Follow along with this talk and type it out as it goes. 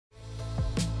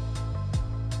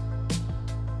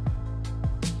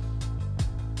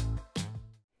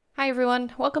Hi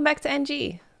everyone, welcome back to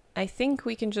NG. I think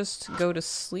we can just go to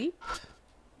sleep.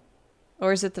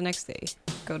 Or is it the next day?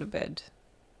 Go to bed.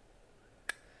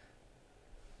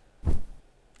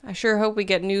 I sure hope we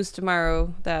get news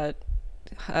tomorrow that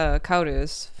Kaoru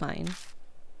is fine.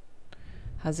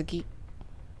 Hazuki.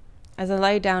 As I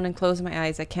lie down and close my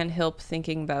eyes, I can't help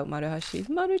thinking about Maruhashi.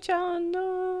 Maru-chan,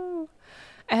 no!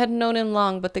 I hadn't known him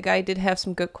long, but the guy did have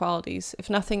some good qualities. If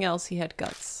nothing else, he had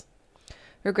guts.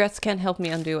 Regrets can't help me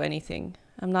undo anything.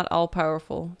 I'm not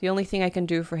all-powerful. The only thing I can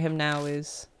do for him now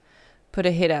is put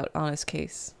a hit out on his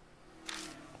case.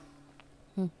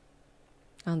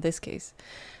 On this case.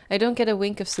 I don't get a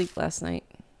wink of sleep last night.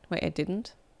 Wait, I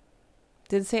didn't?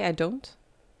 Did it say I don't?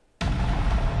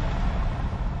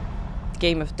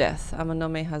 Game of Death.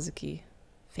 Amanome Hazuki.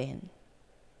 Finn.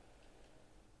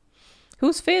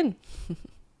 Who's Finn?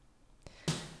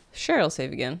 Sure, I'll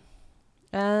save again.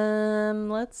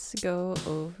 Let's go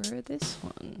over this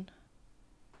one.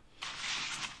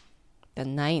 The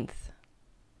 9th.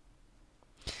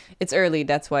 It's early,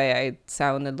 that's why I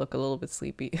sound and look a little bit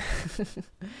sleepy.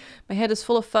 My head is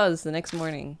full of fuzz the next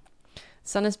morning. The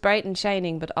sun is bright and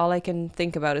shining, but all I can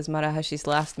think about is Marahashi's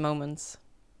last moments.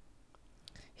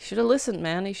 He should have listened,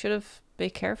 man. He should have been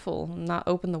careful and not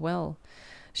opened the well.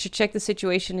 I should check the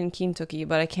situation in Kintoki,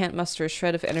 but I can't muster a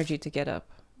shred of energy to get up.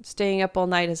 Staying up all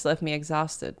night has left me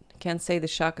exhausted. Can't say the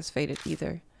shock has faded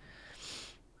either.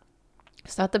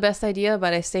 It's not the best idea,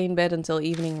 but I stay in bed until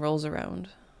evening rolls around.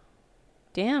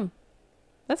 Damn.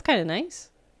 That's kind of nice.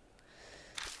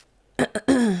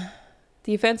 The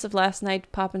events of last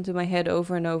night pop into my head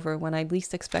over and over when I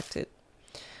least expect it.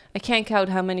 I can't count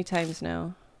how many times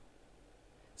now.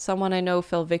 Someone I know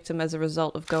fell victim as a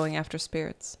result of going after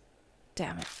spirits.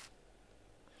 Damn it.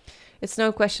 It's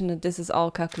no question that this is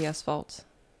all Kakuya's fault.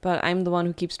 But I'm the one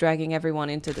who keeps dragging everyone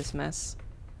into this mess.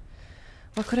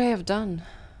 What could I have done?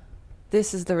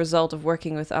 This is the result of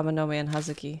working with Amanome and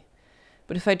Hazuki.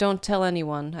 But if I don't tell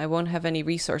anyone, I won't have any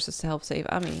resources to help save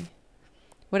Ami.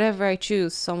 Whatever I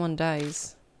choose, someone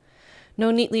dies. No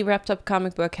neatly wrapped up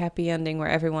comic book happy ending where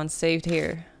everyone's saved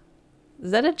here. Is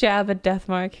that a jab at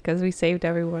Deathmark? Because we saved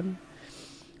everyone.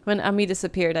 When Ami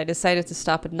disappeared, I decided to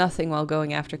stop at nothing while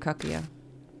going after Kakuya.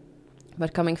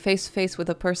 But coming face to face with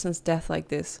a person's death like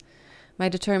this, my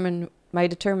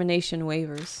determination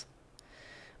wavers.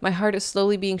 My heart is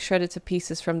slowly being shredded to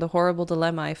pieces from the horrible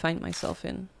dilemma I find myself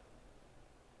in.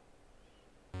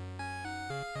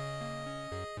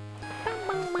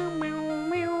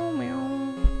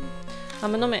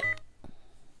 Amanome.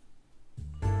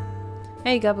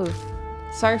 Hey, Gabu.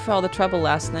 Sorry for all the trouble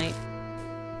last night.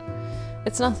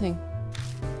 It's nothing.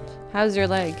 How's your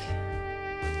leg?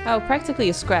 Oh, practically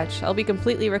a scratch. I'll be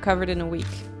completely recovered in a week.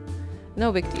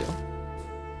 No big deal.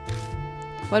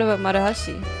 What about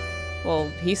Maruhashi? Well,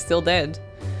 he's still dead.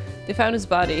 They found his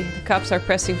body. The cops are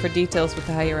pressing for details with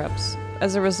the higher-ups.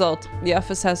 As a result, the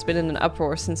office has been in an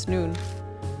uproar since noon.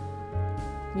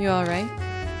 You alright?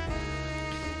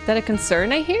 That a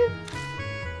concern, I hear?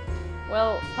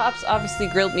 Well, Pops obviously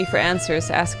grilled me for answers,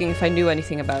 asking if I knew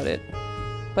anything about it.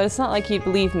 But it's not like he'd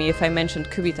believe me if I mentioned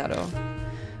Kubitaro.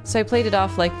 So I played it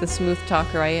off like the smooth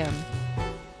talker I am.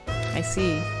 I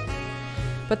see.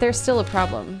 But there's still a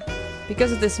problem.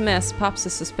 Because of this mess, Pops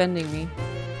is suspending me.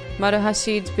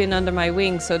 Maruhashi's been under my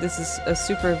wing, so this is a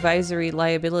supervisory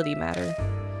liability matter.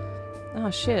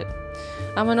 Oh shit.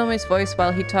 Amanome's voice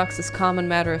while he talks is calm and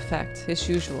matter-of-fact, his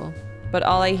usual. But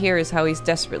all I hear is how he's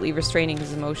desperately restraining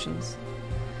his emotions.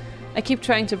 I keep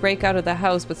trying to break out of the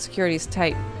house, but security's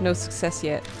tight. No success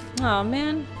yet. Aw,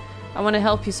 man. I want to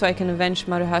help you so I can avenge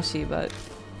Maruhashi, but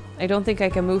I don't think I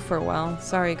can move for a while.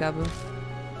 Sorry, Gabu.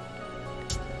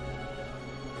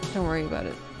 Don't worry about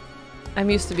it. I'm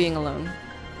used to being alone.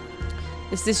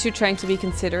 Is this you trying to be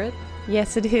considerate?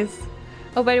 Yes, it is.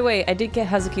 Oh, by the way, I did get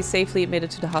Hazuki safely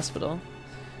admitted to the hospital.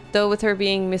 Though with her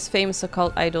being Miss Famous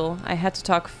Occult Idol, I had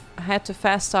to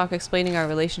fast talk explaining our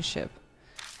relationship.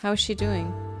 How is she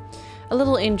doing? A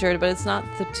little injured, but it's not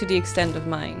to the extent of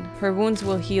mine. Her wounds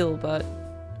will heal, but...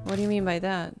 What do you mean by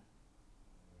that?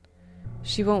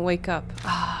 She won't wake up.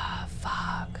 Ah,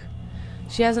 fuck.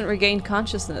 She hasn't regained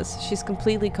consciousness. She's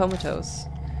completely comatose.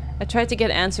 I tried to get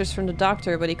answers from the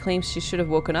doctor, but he claims she should have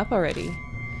woken up already.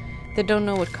 They don't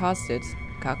know what caused it.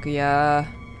 Kakuya.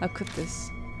 How could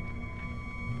this?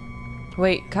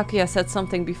 Wait, Kakuya said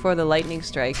something before the lightning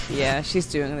strike. Yeah, she's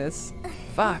doing this.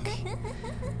 Fuck.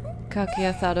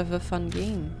 Kakuya thought of a fun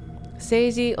game.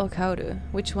 Seiji or Kaoru?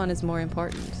 Which one is more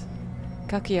important?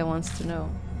 Kakuya wants to know.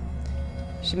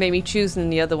 She made me choose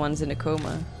and the other one's in a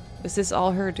coma. Is this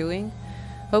all her doing?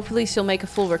 Hopefully she'll make a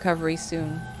full recovery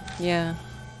soon. Yeah.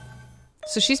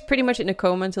 So she's pretty much in a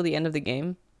coma until the end of the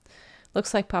game.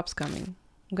 Looks like Pop's coming.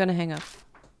 I'm gonna hang up.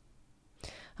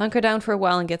 Hunker down for a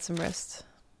while and get some rest.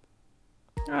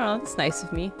 Oh, that's nice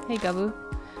of me. Hey, Gabu.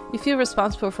 You feel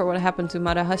responsible for what happened to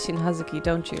Marahashi and Hazuki,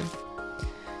 don't you?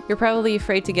 You're probably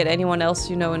afraid to get anyone else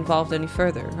you know involved any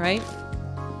further, right?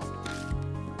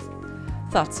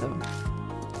 Thought so.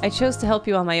 I chose to help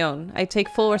you on my own. I take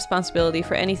full responsibility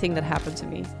for anything that happened to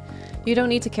me. You don't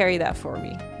need to carry that for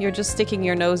me. You're just sticking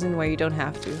your nose in where you don't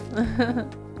have to.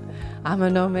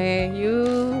 Amanome,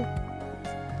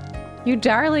 you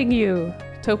darling you.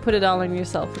 Don't put it all on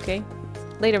yourself, okay?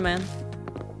 Later, man.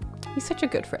 He's such a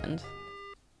good friend.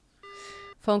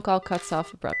 Phone call cuts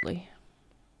off abruptly.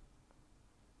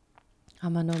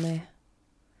 Amanome.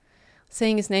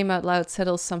 Saying his name out loud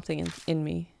settles something in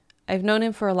me. I've known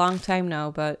him for a long time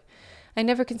now, but I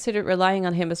never considered relying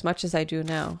on him as much as I do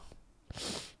now.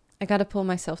 I gotta pull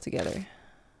myself together.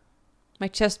 My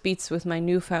chest beats with my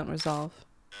newfound resolve.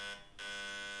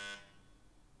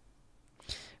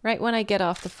 Right when I get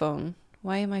off the phone,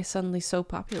 why am I suddenly so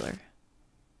popular?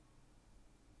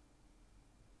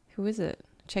 Who is it?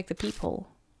 Check the peephole.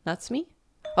 That's me?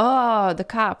 Oh, the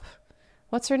cop.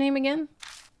 What's her name again?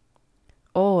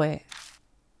 Oe.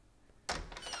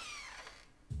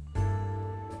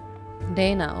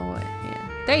 Dana Oe. Yeah.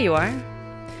 There you are.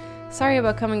 Sorry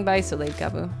about coming by so late,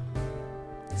 Gabu.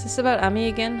 Is this about Ami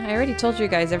again? I already told you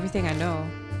guys everything I know.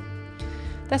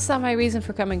 That's not my reason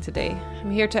for coming today.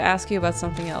 I'm here to ask you about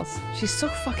something else. She's so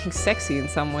fucking sexy in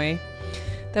some way.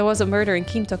 There was a murder in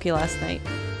Kintoki last night.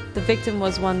 The victim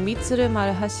was one Mitsuru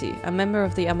Marahashi, a member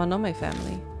of the Amanome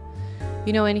family.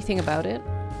 You know anything about it?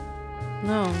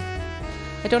 No.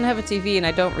 I don't have a TV and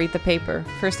I don't read the paper.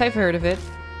 First I've heard of it.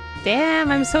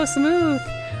 Damn, I'm so smooth!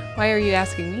 Why are you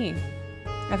asking me?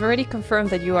 I've already confirmed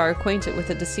that you are acquainted with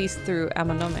the deceased through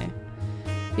Amanome.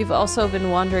 You've also been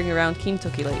wandering around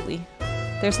Kintoki lately.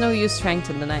 There's no use trying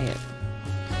to deny it.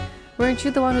 Weren't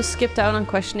you the one who skipped out on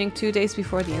questioning 2 days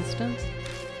before the incident?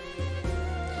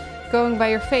 Going by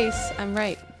your face, I'm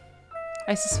right.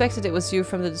 I suspected it was you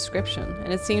from the description,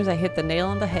 and it seems I hit the nail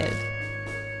on the head.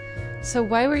 So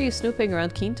why were you snooping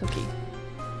around Kintoki?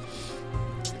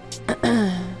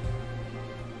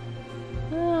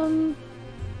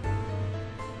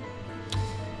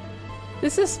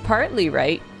 This is partly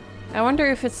right. I wonder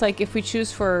if it's like, if we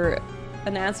choose for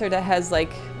an answer that has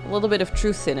like a little bit of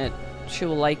truth in it, she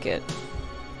will like it.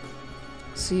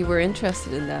 So you were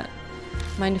interested in that.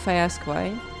 Mind if I ask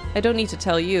why? I don't need to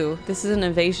tell you. This is an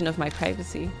invasion of my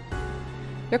privacy.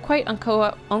 You're quite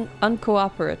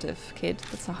uncooperative, kid.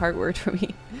 That's a hard word for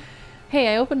me.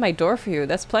 Hey, I opened my door for you.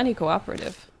 That's plenty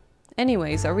cooperative.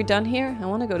 Anyways, are we done here? I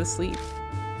want to go to sleep.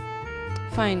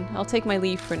 Fine, I'll take my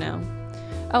leave for now.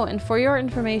 Oh, and for your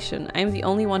information, I am the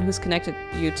only one who's connected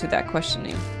you to that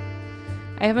questioning.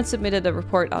 I haven't submitted a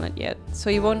report on it yet, so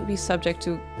you won't be subject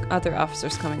to other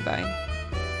officers coming by.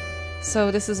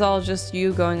 So this is all just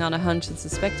you going on a hunch and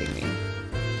suspecting me.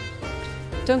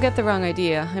 Don't get the wrong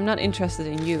idea, I'm not interested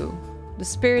in you. The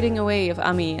spiriting away of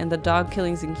Ami and the dog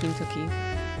killings in Kintoki.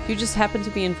 You just happen to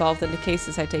be involved in the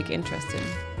cases I take interest in.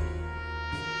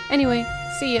 Anyway,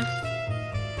 see ya.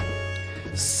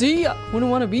 See ya!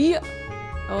 Wouldn't wanna be ya!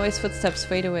 Oh, his footsteps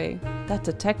fade away. That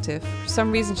detective. For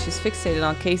some reason she's fixated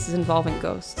on cases involving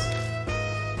ghosts.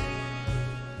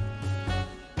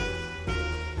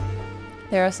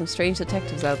 There are some strange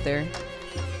detectives out there.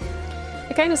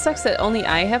 It kinda sucks that only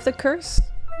I have the curse.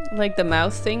 Like the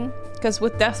mouth thing. Because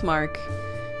with Deathmark,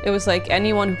 it was like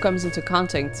anyone who comes into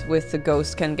contact with the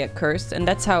ghost can get cursed. And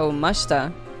that's how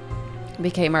Mashita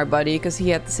became our buddy, because he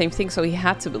had the same thing, so he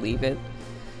had to believe it.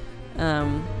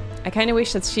 I kind of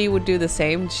wish that she would do the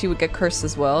same. She would get cursed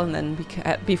as well and then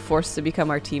be forced to become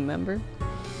our team member.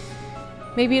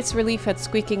 Maybe it's relief at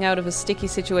squeaking out of a sticky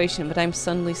situation, but I'm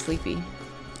suddenly sleepy.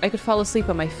 I could fall asleep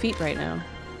on my feet right now.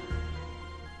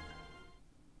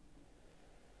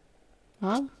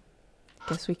 Well,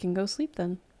 guess we can go sleep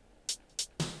then.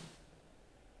 I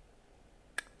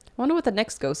wonder what the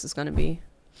next ghost is going to be.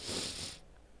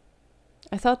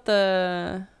 I thought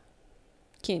the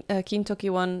Kintoki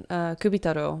one,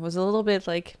 Kubitaro, was a little bit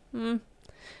like, it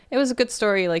was a good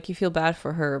story, like you feel bad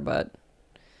for her, but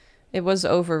it was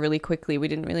over really quickly. We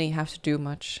didn't really have to do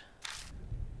much.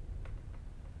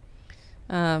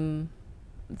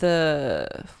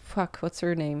 What's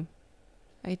her name?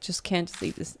 I just can't just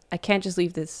leave this. I can't just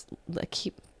leave this.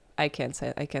 I can't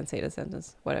say the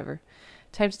sentence. Whatever.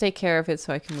 Time to take care of it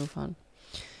so I can move on.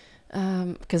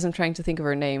 Because I'm trying to think of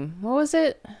her name. What was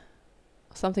it?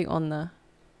 Something Onna.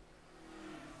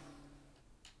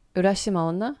 Urashima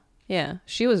Onna? Yeah,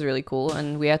 she was really cool,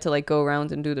 and we had to like go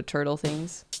around and do the turtle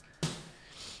things.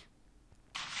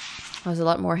 I was a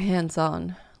lot more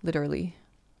hands-on. literally.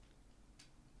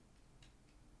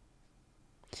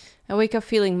 I wake up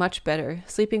feeling much better.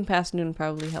 Sleeping past noon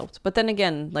probably helped. But then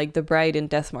again, like The Bride in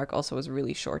Deathmark also was a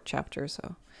really short chapter,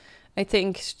 so... I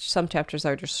think some chapters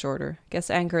are just shorter. Guess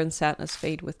anger and sadness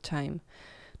fade with time.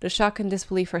 The shock and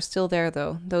disbelief are still there,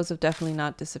 though. Those have definitely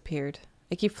not disappeared.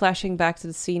 I keep flashing back to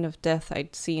the scene of death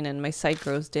I'd seen, and my sight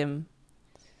grows dim.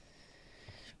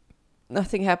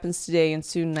 Nothing happens today, and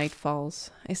soon night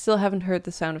falls. I still haven't heard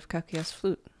the sound of Kakuya's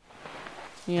flute.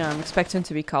 Yeah, I'm expecting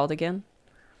to be called again.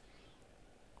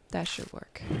 That should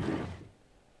work.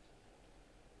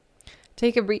 I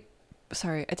take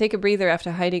a breather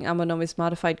after hiding Amonomi's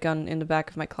modified gun in the back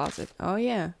of my closet. Oh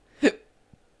yeah.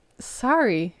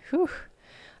 Sorry. Whew.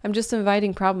 I'm just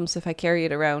inviting problems if I carry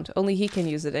it around. Only he can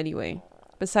use it anyway.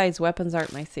 Besides, weapons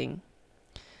aren't my thing.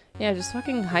 Yeah, just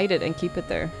fucking hide it and keep it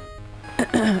there.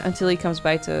 Until he comes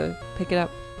by to pick it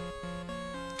up.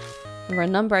 Or a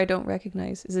number I don't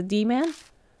recognize. Is it D-Man?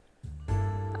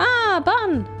 Ah,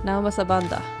 Ban! Naomasa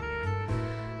Banda.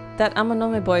 That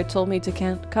Amonome boy told me to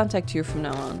contact you from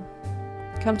now on.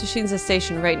 Come to Shinza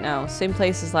Station right now. Same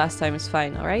place as last time is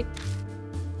fine, alright?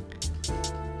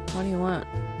 What do you want?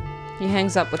 He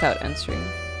hangs up without answering.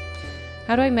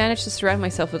 How do I manage to surround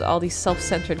myself with all these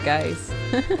self-centered guys?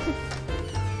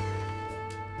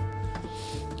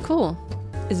 Cool.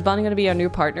 Is Bonnie gonna be our new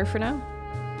partner for now?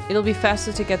 It'll be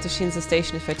faster to get to Shinza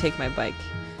Station if I take my bike.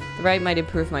 The ride might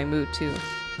improve my mood too.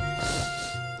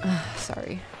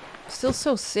 Sorry. Still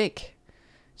so sick.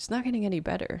 It's not getting any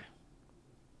better.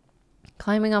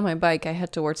 Climbing on my bike, I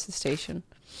head towards the station.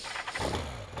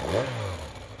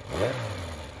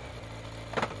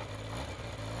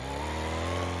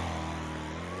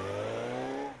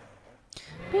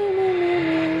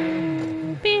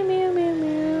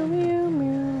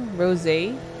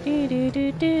 Rosé.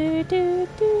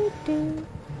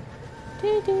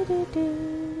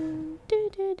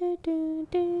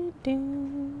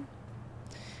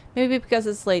 Maybe because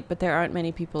it's late, but there aren't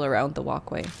many people around the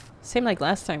walkway. Same like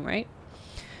last time, right?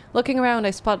 Looking around,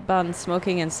 I spot Ban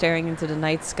smoking and staring into the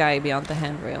night sky beyond the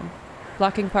handrail.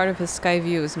 Blocking part of his sky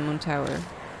view is Moon Tower.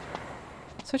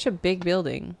 Such a big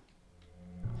building.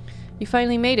 You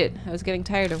finally made it. I was getting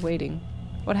tired of waiting.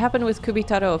 What happened with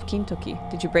Kubitaro of Kintoki?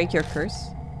 Did you break your curse?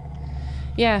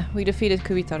 Yeah, we defeated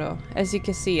Kubitaro. As you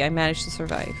can see, I managed to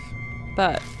survive.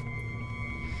 But...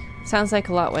 sounds like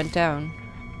a lot went down.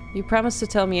 You promised to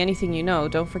tell me anything you know,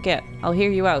 don't forget. I'll hear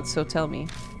you out, so tell me.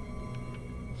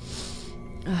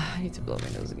 I need to blow my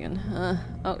nose again.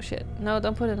 Oh shit. No,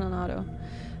 don't put it on auto.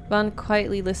 Ban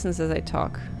quietly listens as I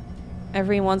talk.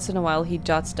 Every once in a while he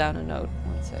jots down a note.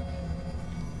 One sec.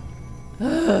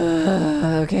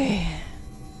 Okay.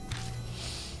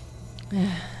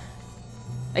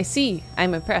 I see.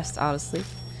 I'm impressed, honestly.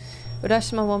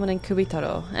 Urashima woman and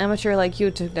Kubitaro. Amateur like you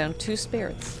took down 2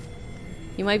 spirits.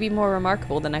 You might be more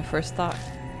remarkable than I first thought.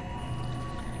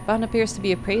 Ban appears to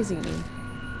be appraising me.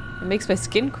 It makes my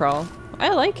skin crawl. I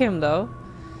like him, though.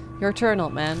 You're turn,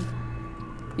 old man.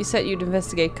 You said you'd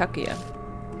investigate Kakuya.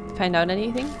 Find out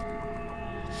anything?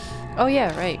 Oh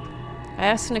yeah, right. I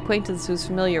asked an acquaintance who's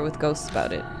familiar with ghosts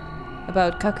about it.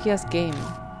 About Kakuya's game.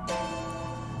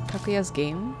 Kakuya's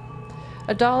game?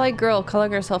 A doll-like girl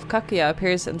calling herself Kakuya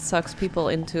appears and sucks people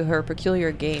into her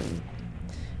peculiar game.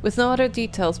 With no other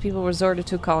details, people resorted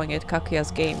to calling it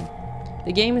Kakuya's game.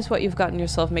 The game is what you've gotten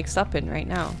yourself mixed up in right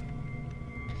now.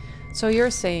 So you're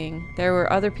saying there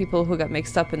were other people who got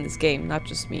mixed up in this game, not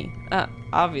just me.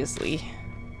 Obviously.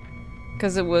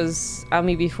 Because it was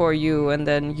Ami before you and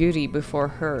then Yuri before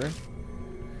her.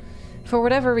 For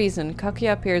whatever reason,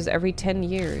 Kakuya appears every 10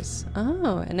 years.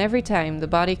 Oh, and every time the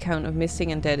body count of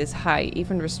missing and dead is high,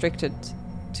 even restricted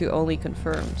to only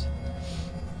confirmed.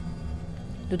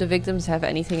 Do the victims have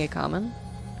anything in common?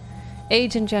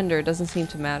 Age and gender doesn't seem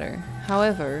to matter.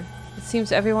 However, it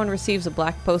seems everyone receives a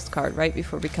black postcard right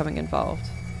before becoming involved.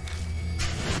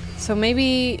 So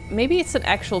maybe it's an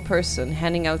actual person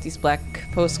handing out these black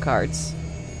postcards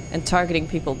and targeting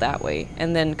people that way,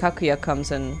 and then Kakuya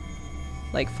comes and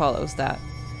like follows that.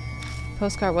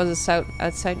 Postcard was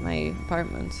outside my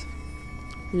apartment.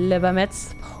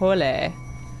 Lebamets Pole.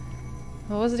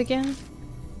 What was it again?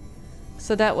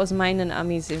 So that was mine and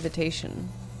Ami's invitation.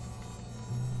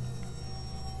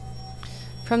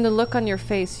 From the look on your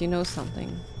face, you know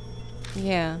something.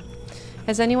 Yeah.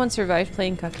 Has anyone survived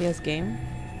playing Kakuya's game?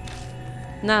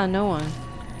 Nah, no one.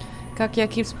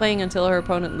 Kakuya keeps playing until her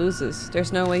opponent loses.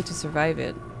 There's no way to survive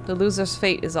it. The loser's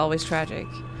fate is always tragic.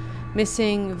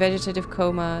 Missing, vegetative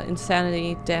coma,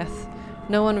 insanity, death.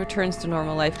 No one returns to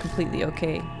normal life completely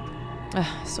okay.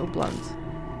 So blunt.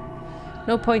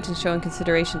 No point in showing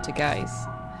consideration to guys.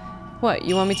 What,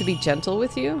 you want me to be gentle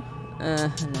with you?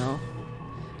 No.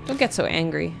 Don't get so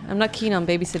angry. I'm not keen on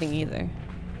babysitting either.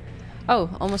 Oh,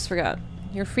 almost forgot.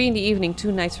 You're free in the evening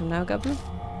 2 nights from now, Gabu?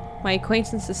 My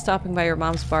acquaintance is stopping by your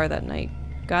mom's bar that night.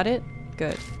 Got it?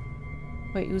 Good.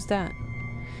 Wait, who's that?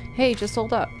 Hey, just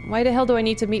hold up. Why the hell do I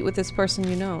need to meet with this person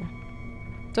you know?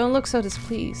 Don't look so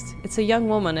displeased. It's a young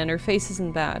woman and her face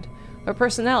isn't bad. Her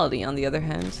personality, on the other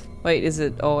hand. Wait, is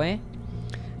it Oe?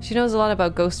 She knows a lot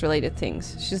about ghost-related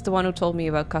things. She's the one who told me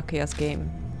about Kakuya's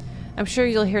game. I'm sure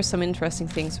you'll hear some interesting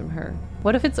things from her.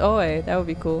 What if it's Oe? That would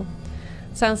be cool.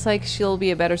 Sounds like she'll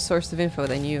be a better source of info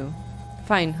than you.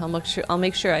 Fine, I'll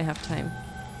make sure I have time.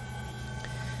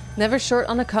 Never short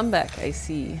on a comeback, I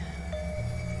see.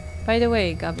 By the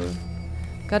way, Gabu,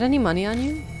 got any money on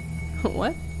you?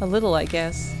 What? A little, I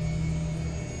guess.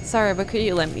 Sorry, but could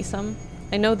you lend me some?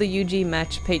 I know the UG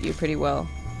match paid you pretty well.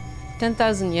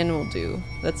 10,000 yen will do.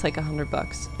 That's like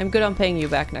 $100. I'm good on paying you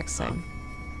back next time.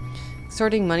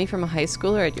 Extorting money from a high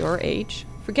schooler at your age?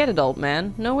 Forget it, old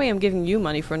man. No way I'm giving you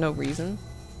money for no reason.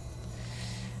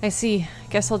 I see.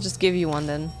 Guess I'll just give you one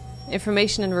then.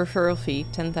 Information and referral fee,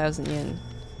 10,000 yen.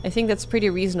 I think that's pretty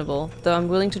reasonable, though I'm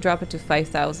willing to drop it to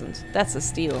 5,000. That's a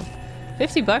steal.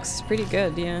 $50 is pretty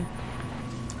good, yeah.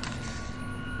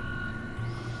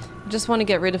 I just want to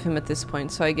get rid of him at this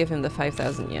point, so I give him the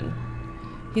 5,000 yen.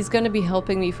 He's gonna be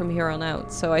helping me from here on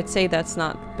out, so I'd say that's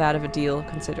not bad of a deal,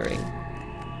 considering.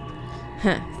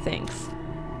 Heh, thanks.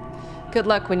 Good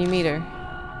luck when you meet her.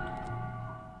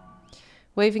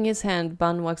 Waving his hand,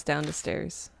 Bun walks down the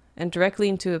stairs. And directly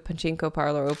into a pachinko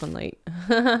parlor open late.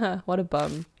 What a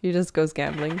bum. He just goes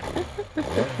gambling.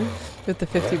 With the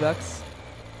 $50.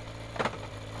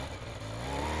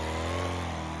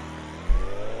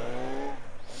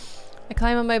 I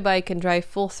climb on my bike and drive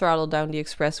full throttle down the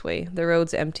expressway. The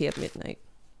road's empty at midnight.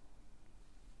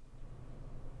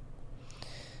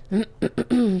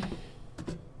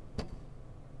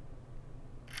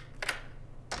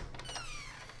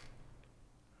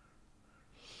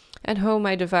 At home,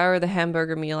 I devour the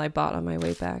hamburger meal I bought on my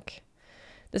way back.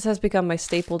 This has become my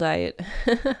staple diet.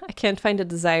 I can't find the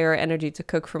desire or energy to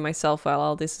cook for myself while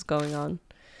all this is going on.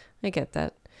 I get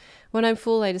that. When I'm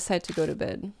full, I decide to go to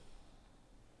bed.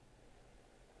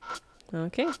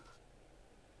 Okay.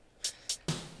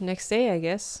 Next day, I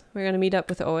guess. We're gonna meet up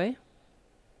with Oe.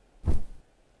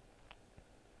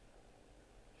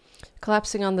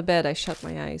 Collapsing on the bed, I shut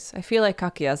my eyes. I feel like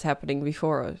Kakuya's happening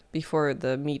before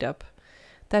the meetup.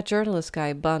 That journalist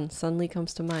guy, Bun, suddenly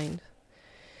comes to mind.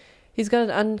 He's got an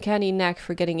uncanny knack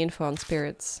for getting info on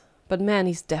spirits. But man,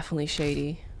 he's definitely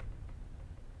shady.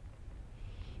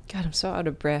 God, I'm so out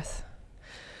of breath.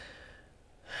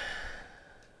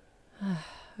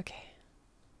 Okay.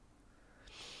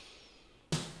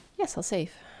 Yes, I'll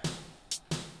save.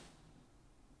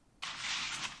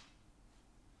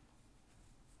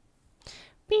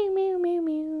 Meow, meow, meow,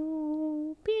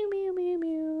 meow. Meow, meow, meow,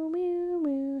 meow, meow,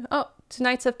 meow. Oh, 2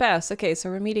 nights have passed. Okay, so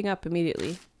we're meeting up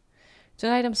immediately.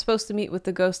 Tonight I'm supposed to meet with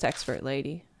the ghost expert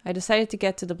lady. I decided to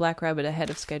get to the Black Rabbit ahead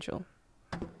of schedule.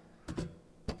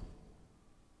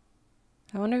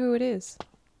 I wonder who it is.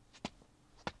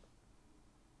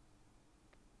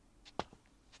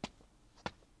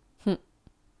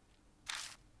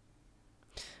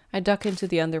 I duck into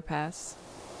the underpass.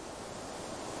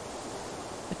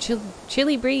 A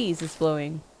chilly breeze is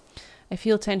blowing. I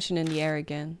feel tension in the air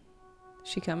again. Is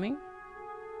she coming?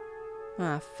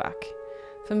 Ah, fuck.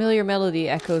 Familiar melody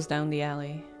echoes down the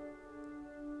alley.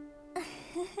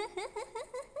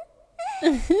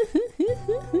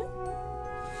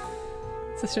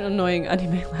 Such an annoying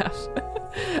anime laugh.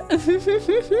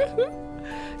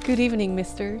 Good evening,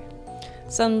 mister.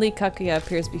 Suddenly, Kakuya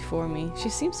appears before me. She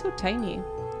seems so tiny.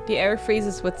 The air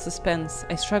freezes with suspense.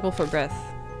 I struggle for breath.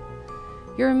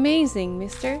 You're amazing,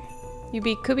 mister. You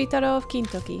beat Kubitaro of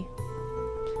Kintoki.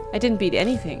 I didn't beat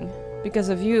anything. Because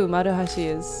of you,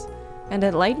 Maruhashi is. And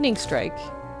that lightning strike.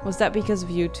 Was that because of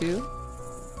you too?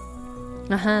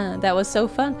 Aha, that was so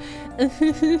fun.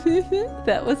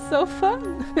 That was so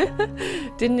fun.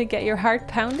 Didn't it get your heart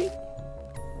pounding?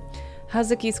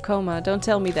 Hazuki's coma. Don't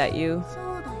tell me that you...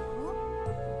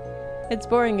 It's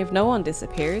boring if no one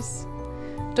disappears.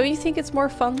 Don't you think it's more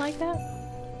fun like that?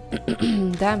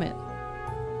 Damn it.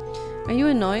 Are you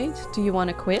annoyed? Do you want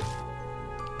to quit?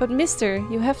 But mister,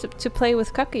 you have to play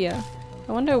with Kakuya.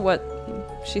 I wonder what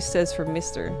she says for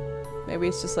mister. Maybe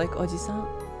it's just like Oji-san.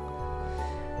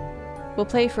 We'll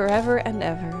play forever and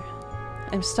ever.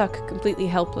 I'm stuck, completely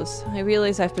helpless. I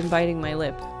realize I've been biting my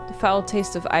lip. The foul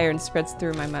taste of iron spreads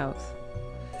through my mouth.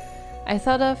 I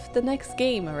thought of the next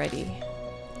game already.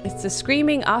 It's the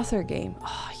Screaming Author game.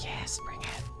 Oh yes, bring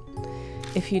it.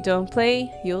 If you don't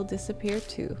play, you'll disappear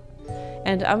too.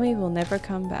 And Ami will never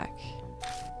come back.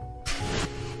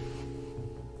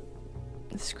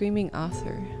 The Screaming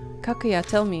Author. Kakuya,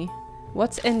 tell me,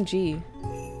 what's NG?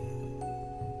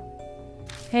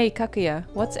 Hey Kakuya,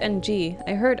 what's NG?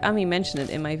 I heard Ami mention it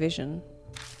in my vision.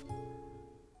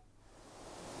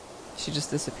 She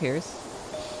just disappears.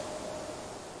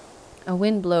 A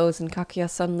wind blows and Kakuya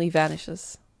suddenly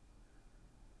vanishes.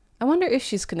 I wonder if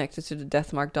she's connected to the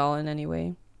Deathmark doll in any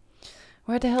way.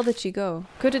 Where the hell did she go?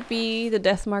 Could it be the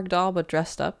Deathmark doll but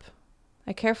dressed up?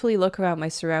 I carefully look around my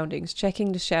surroundings,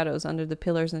 checking the shadows under the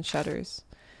pillars and shutters.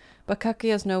 But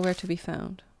Kakuya's nowhere to be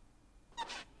found.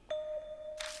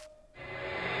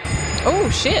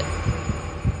 Oh shit!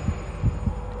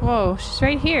 Whoa, she's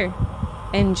right here.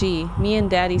 NG, me and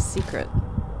Daddy's secret.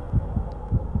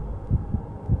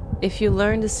 If you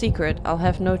learn the secret, I'll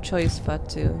have no choice but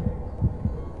to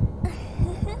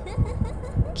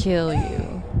kill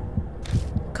you.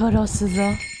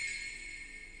 Korosuzo.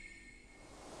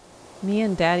 Me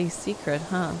and Daddy's secret,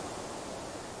 huh?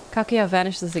 Kakuya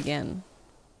vanishes again.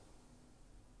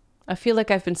 I feel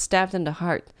like I've been stabbed in the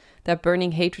heart. That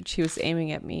burning hatred she was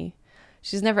aiming at me.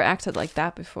 She's never acted like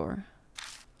that before.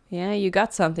 Yeah, you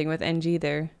got something with NG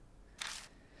there.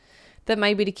 That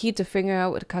might be the key to figuring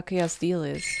out what Kakuya's deal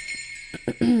is.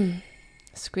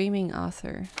 Screaming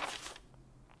Author.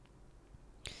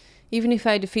 Even if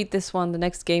I defeat this one, the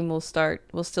next game will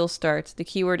still start. The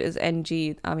keyword is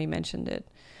NG, Ami mentioned it.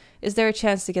 Is there a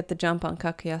chance to get the jump on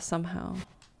Kakuya somehow?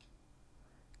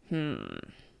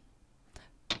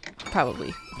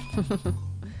 Probably.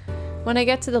 When I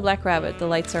get to the Black Rabbit, the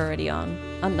lights are already on.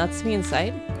 Natsume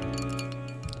inside?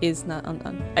 Is not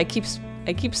undone. I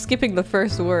keep skipping the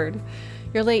first word.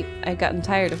 You're late. I've gotten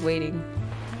tired of waiting.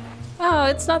 Oh,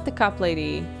 it's not the cop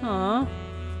lady. Aww.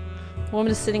 A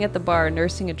woman is sitting at the bar,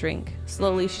 nursing a drink.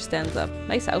 Slowly, she stands up.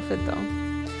 Nice outfit, though.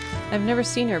 I've never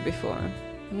seen her before.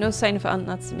 No sign of Aunt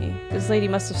Natsume. This lady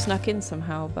must have snuck in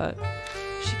somehow, but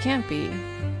she can't be.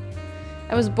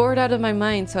 I was bored out of my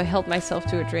mind, so I helped myself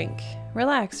to a drink.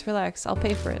 Relax, relax. I'll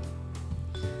pay for it.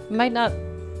 I might not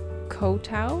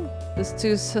kowtow this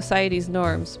to society's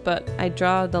norms, but I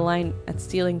draw the line at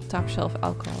stealing top-shelf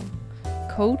alcohol.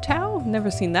 Kowtow?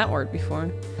 Never seen that word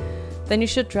before. Then you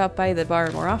should drop by the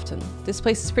bar more often. This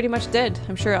place is pretty much dead.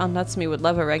 I'm sure Aunt Natsume would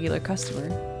love a regular customer.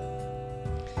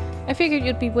 I figured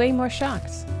you'd be way more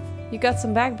shocked. You got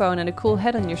some backbone and a cool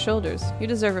head on your shoulders. You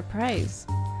deserve a prize.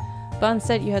 Bond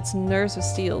said you had some nerves of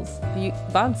steel.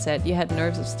 Bond said you had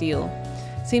nerves of steel.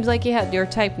 Seems like you had your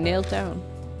type nailed down.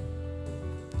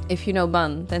 If you know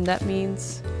Bond, then that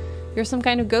means you're some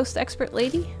kind of ghost expert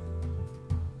lady?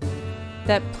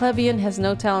 That plebeian has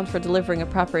no talent for delivering a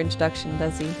proper introduction,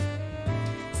 does he?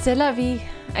 C'est la vie.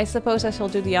 I suppose I shall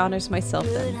do the honors myself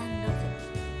then.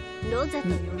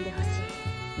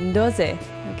 Doze.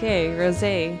 Okay,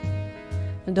 Rosé.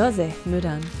 Doze,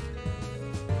 Muran.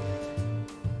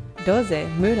 Doze,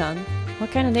 Muran?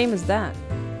 What kind of name is that?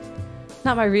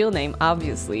 Not my real name,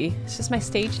 obviously. It's just my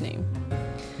stage name.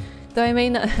 Though I may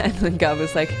not- and then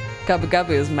Gabu's like, Gabu Gabu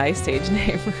is my stage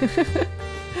name.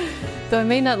 Though I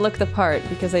may not look the part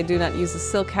because I do not use a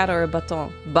silk hat or a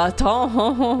baton. Baton?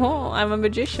 I'm a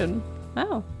magician.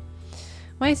 Oh.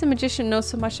 Why does a magician know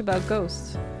so much about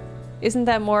ghosts? Isn't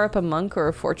that more up a monk or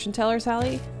a fortune teller's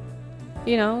alley?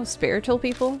 You know, spiritual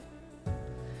people?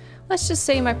 Let's just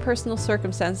say my personal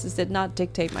circumstances did not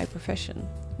dictate my profession.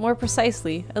 More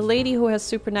precisely, a lady who was a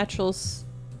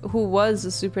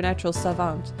supernatural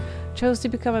savant chose to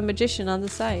become a magician on the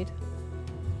side.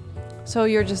 So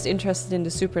you're just interested in the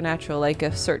supernatural like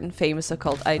a certain famous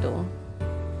occult idol?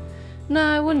 No,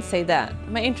 I wouldn't say that.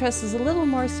 My interest is a little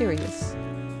more serious.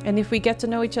 And if we get to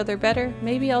know each other better,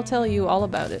 maybe I'll tell you all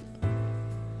about it.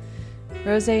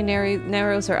 Rosé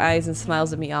narrows her eyes and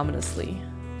smiles at me ominously.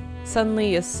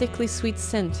 Suddenly, a sickly sweet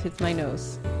scent hits my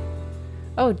nose.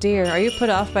 Oh dear, are you put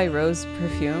off by rose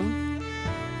perfume?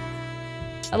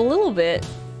 A little bit.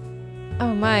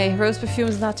 Oh my, rose perfume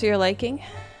is not to your liking?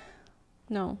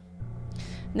 No.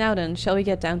 Now then, shall we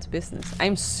get down to business?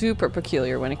 I'm super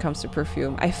peculiar when it comes to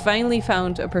perfume. I finally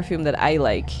found a perfume that I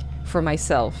like for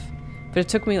myself, but it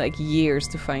took me like years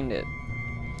to find it.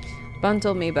 Bon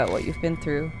told me about what you've been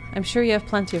through. I'm sure you have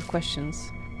plenty of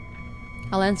questions.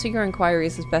 I'll answer your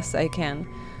inquiries as best I can.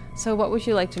 So what would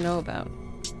you like to know about?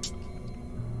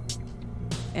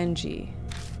 NG.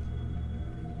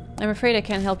 I'm afraid I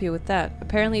can't help you with that.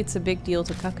 Apparently it's a big deal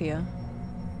to Kakuya.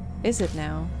 Is it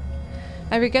now?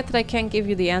 I regret that I can't give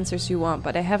you the answers you want,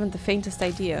 but I haven't the faintest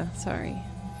idea. Sorry.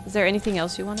 Is there anything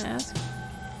else you want to ask?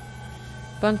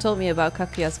 Bun told me about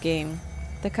Kakuya's game.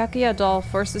 The Kakuya doll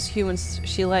forces humans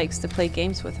she likes to play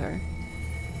games with her.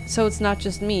 So it's not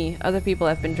just me. Other people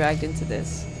have been dragged into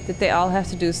this. Did they all have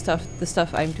to do the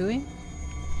stuff I'm doing?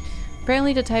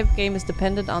 Apparently the type of game is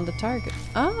dependent on the target.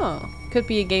 Oh, could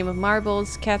be a game of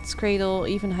marbles, cat's cradle,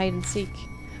 even hide and seek.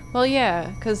 Well, yeah,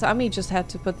 because Ami just had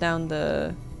to put down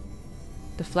the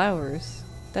flowers.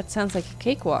 That sounds like a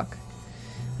cakewalk.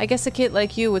 I guess a kid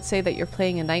like you would say that you're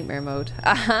playing in nightmare mode.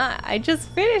 Aha! I just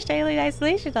finished Alien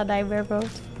Isolation on nightmare mode.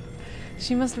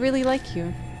 She must really like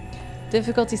you.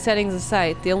 Difficulty settings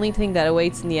aside, the only thing that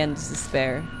awaits in the end is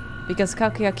despair. Because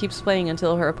Kakuya keeps playing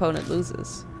until her opponent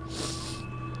loses.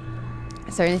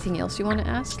 Is there anything else you want to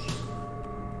ask?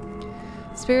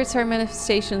 Spirits are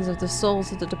manifestations of the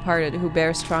souls of the departed who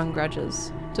bear strong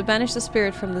grudges. To banish the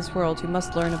spirit from this world, you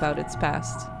must learn about its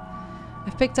past.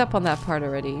 I've picked up on that part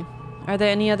already. Are there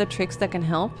any other tricks that can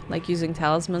help, like using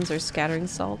talismans or scattering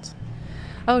salt?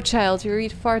 Oh child, you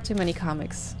read far too many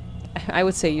comics. I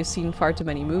would say you've seen far too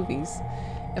many movies.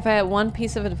 If I had one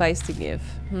piece of advice to give,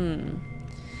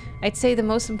 I'd say the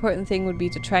most important thing would be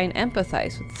to try and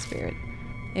empathize with the spirit.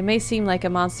 It may seem like a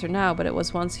monster now, but it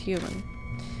was once human.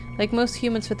 Like most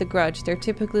humans with a grudge, they're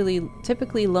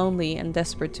typically lonely and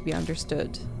desperate to be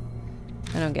understood.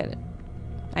 I don't get it.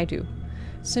 I do.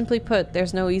 Simply put,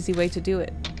 there's no easy way to do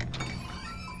it.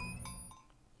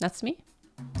 That's me?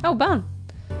 Oh, Ban!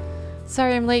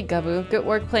 Sorry I'm late, Gabu. Good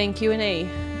work playing Q&A,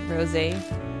 Rose.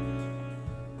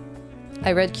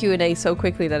 I read Q&A so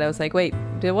quickly that I was like, wait,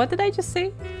 what did I just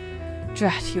say?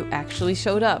 Drat, you actually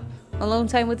showed up. Alone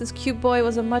time with this cute boy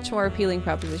was a much more appealing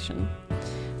proposition.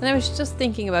 And I was just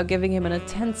thinking about giving him an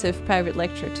intensive private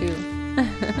lecture too.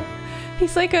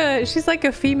 She's like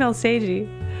a female Seiji.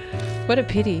 What a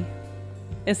pity.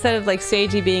 Instead of like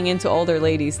Seiji being into older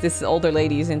ladies, this older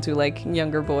lady's into like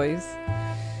younger boys.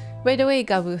 By the way,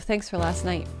 Gabu, thanks for last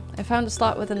night. I found a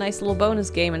slot with a nice little bonus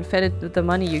game and fed it with the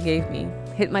money you gave me.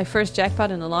 Hit my first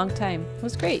jackpot in a long time. It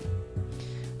was great.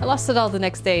 I lost it all the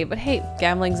next day, but hey,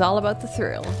 gambling's all about the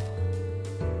thrill.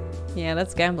 Yeah,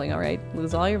 that's gambling, alright.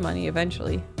 Lose all your money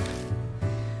eventually.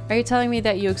 Are you telling me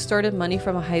that you extorted money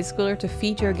from a high schooler to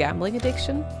feed your gambling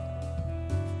addiction?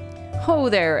 Oh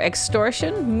there,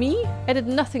 extortion? Me? I did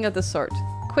nothing of the sort.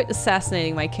 Quit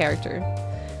assassinating my character.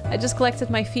 I just collected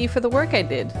my fee for the work I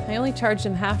did. I only charged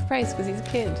him half price because he's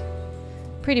a kid.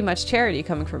 Pretty much charity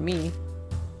coming from me.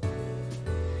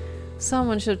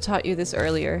 Someone should have taught you this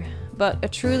earlier. But a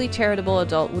truly charitable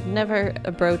adult would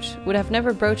have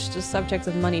never broached the subject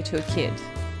of money to a kid.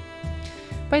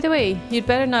 By the way, you'd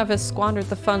better not have squandered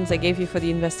the funds I gave you for the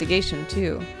investigation,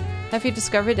 too. Have you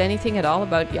discovered anything at all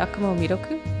about Yakumo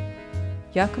Miroku?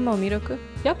 Yakumo Miroku?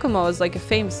 Yakumo is like a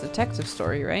famous detective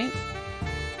story, right?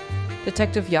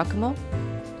 Detective Yakumo?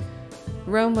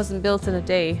 Rome wasn't built in a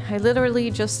day. I literally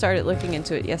just started looking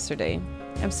into it yesterday.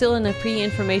 I'm still in a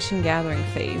pre-information gathering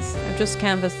phase. I've just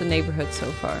canvassed the neighborhood so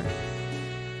far.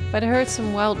 But I heard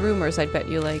some wild rumors I'd bet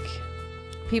you like.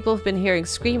 People have been hearing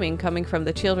screaming coming from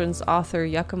the children's author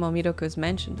Yakumo Miroku's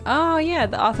mansion. Oh yeah,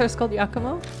 the author's called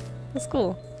Yakumo? That's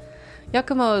cool.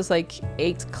 Yakumo is like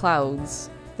 8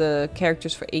 clouds. The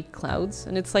characters for 8 clouds.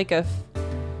 And it's like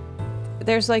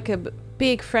there's like a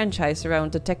big franchise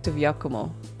around Detective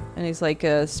Yakumo. And he's like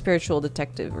a spiritual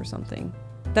detective or something.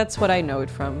 That's what I know it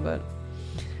from, but...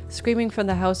 Screaming from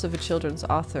the house of a children's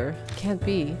author. Can't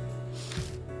be.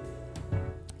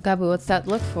 Gabu, what's that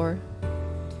look for?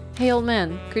 Hey old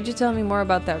man, could you tell me more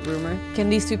about that rumor? Can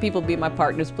these 2 people be my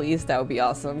partners, please? That would be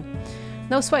awesome.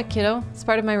 No sweat, kiddo. It's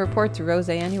part of my report to Rose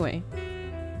anyway.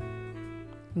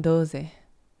 Doze.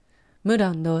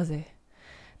 Muran doze.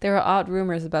 There are odd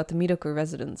rumors about the Miroku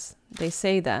residence. They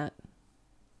say that...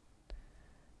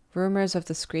 Rumors of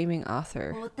the Screaming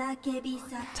Author.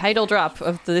 Title drop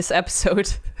of this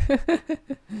episode.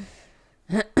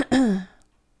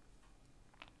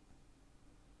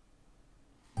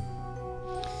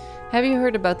 Have you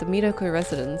heard about the Miroku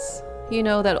residence? You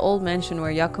know, that old mansion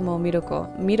where Yakumo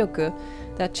Miroku,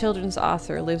 that children's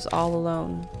author, lives all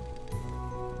alone.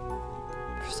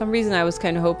 For some reason I was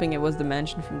kind of hoping it was the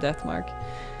mansion from Deathmark.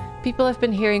 People have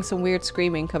been hearing some weird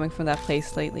screaming coming from that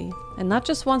place lately. And not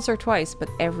just once or twice, but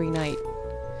every night.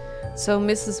 So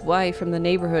Mrs. Y from the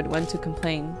neighborhood went to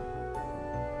complain.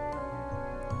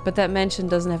 But that mansion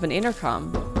doesn't have an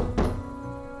intercom.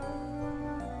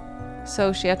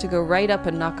 So she had to go right up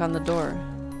and knock on the door.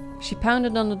 She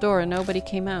pounded on the door and nobody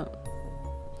came out.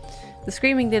 The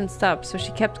screaming didn't stop, so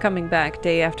she kept coming back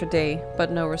day after day,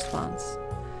 but no response.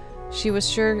 She was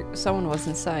sure someone was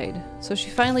inside, so she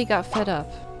finally got fed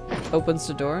up. Opens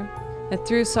the door and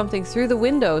threw something through the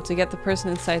window to get the person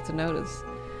inside to notice.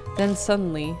 Then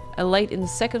suddenly, a light in the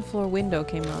 2nd floor window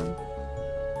came on.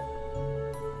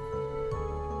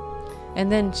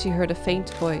 And then she heard a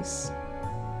faint voice.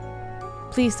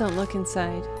 Please don't look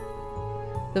inside.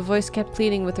 The voice kept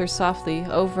pleading with her softly,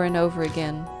 over and over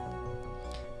again.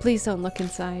 Please don't look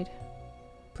inside.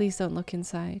 Please don't look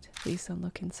inside. Please don't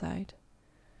look inside.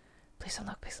 Please don't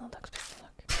look, please don't look, please don't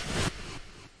look.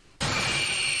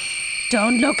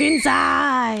 Don't look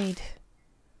inside!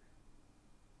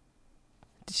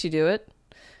 Did she do it?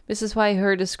 Mrs. Y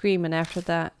heard a scream, and after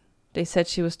that, they said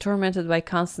she was tormented by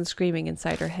constant screaming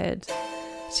inside her head.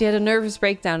 She had a nervous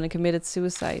breakdown and committed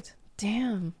suicide.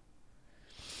 Damn.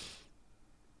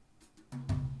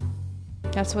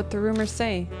 That's what the rumors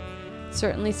say.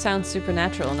 Certainly sounds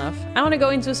supernatural enough. I want to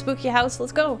go into a spooky house,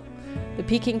 let's go! The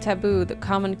peaking taboo, the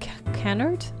common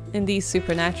canard in these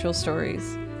supernatural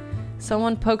stories.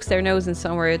 Someone pokes their nose in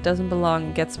somewhere it doesn't belong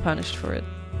and gets punished for it.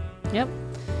 Yep.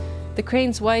 The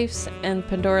Crane's Wives and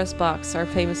Pandora's Box are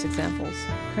famous examples.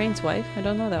 Crane's Wife? I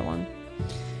don't know that one.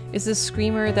 Is this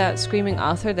screamer that screaming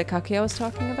author that Kakuya was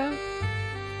talking about?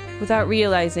 Without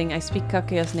realizing, I speak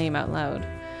Kakuya's name out loud.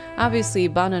 Obviously,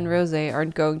 Ban and Rose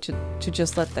aren't going to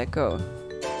just let that go.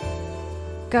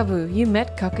 Gabu, you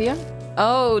met Kakuya?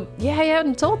 Oh, yeah, I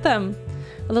hadn't told them.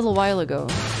 A little while ago.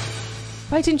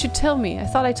 Why didn't you tell me? I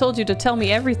thought I told you to tell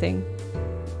me everything.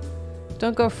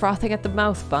 Don't go frothing at the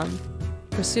mouth, Ban.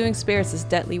 Pursuing spirits is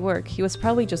deadly work. He was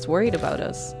probably just worried about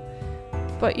us.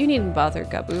 But you needn't bother,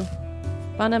 Gabu.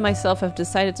 Ban and myself have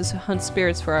decided to hunt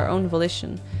spirits for our own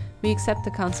volition. We accept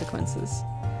the consequences.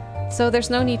 So there's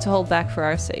no need to hold back for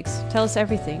our sakes. Tell us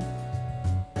everything.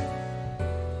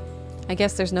 I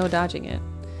guess there's no dodging it.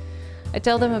 I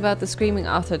tell them about the screaming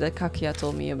author that Kakuya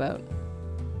told me about.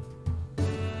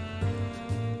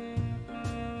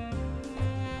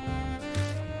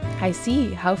 I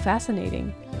see. How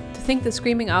fascinating. To think the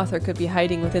screaming author could be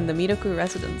hiding within the Miroku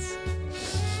residence.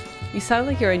 You sound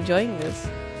like you're enjoying this.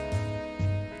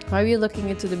 Why are you looking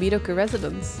into the Miroku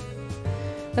residence?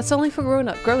 That's only for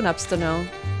grown-ups to know.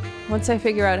 Once I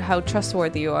figure out how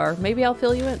trustworthy you are, maybe I'll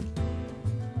fill you in.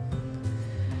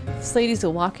 This lady's a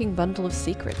walking bundle of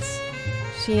secrets.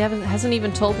 She hasn't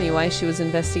even told me why she was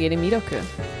investigating Miroku.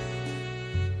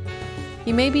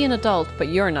 You may be an adult, but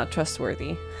you're not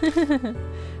trustworthy.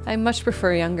 I much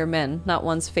prefer younger men, not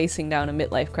ones facing down a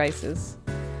midlife crisis.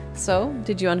 So,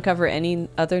 did you uncover any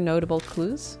other notable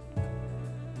clues?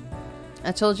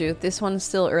 I told you, this one is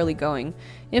still early going.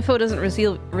 Info doesn't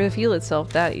reveal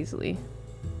itself that easily.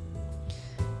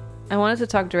 I wanted to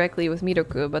talk directly with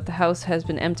Miroku, but the house has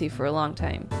been empty for a long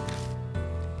time.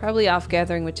 Probably off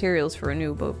gathering materials for a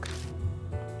new book.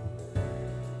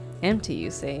 Empty, you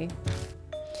say?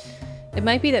 It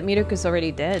might be that Miroku's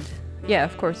already dead. Yeah,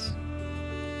 of course.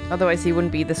 Otherwise he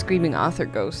wouldn't be the screaming author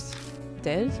ghost.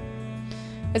 Dead?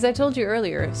 As I told you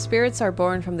earlier, spirits are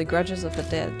born from the grudges of the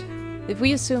dead. If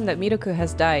we assume that Miroku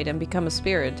has died and become a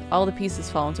spirit, all the pieces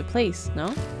fall into place,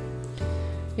 no?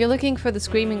 You're looking for the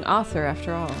screaming author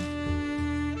after all.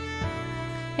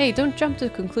 Hey, don't jump to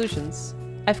conclusions.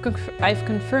 I've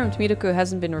confirmed Miroku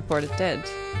hasn't been reported dead.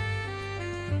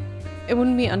 It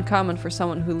wouldn't be uncommon for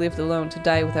someone who lived alone to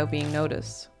die without being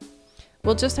noticed.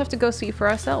 We'll just have to go see for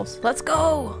ourselves. Let's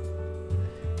go!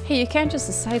 Hey, you can't just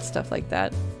decide stuff like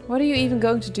that. What are you even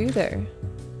going to do there?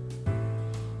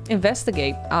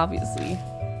 Investigate, obviously.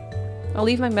 I'll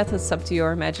leave my methods up to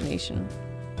your imagination.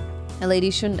 A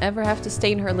lady shouldn't ever have to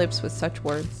stain her lips with such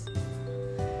words.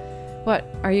 What,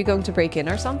 are you going to break in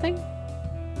or something?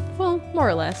 Well, more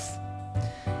or less.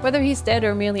 Whether he's dead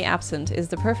or merely absent is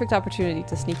the perfect opportunity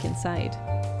to sneak inside.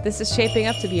 This is shaping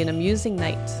up to be an amusing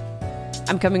night.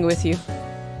 I'm coming with you.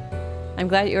 I'm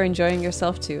glad you're enjoying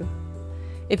yourself too.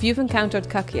 If you've encountered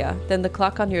Kakuya, then the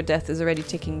clock on your death is already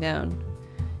ticking down.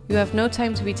 You have no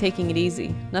time to be taking it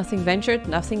easy. Nothing ventured,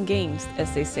 nothing gained,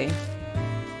 as they say.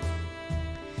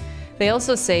 They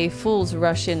also say fools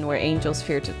rush in where angels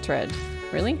fear to tread.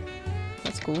 Really?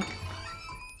 That's cool.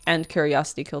 And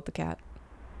curiosity killed the cat.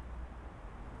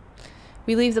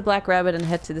 We leave the Black Rabbit and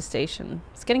head to the station.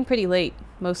 It's getting pretty late.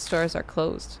 Most stores are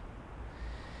closed.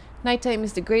 Nighttime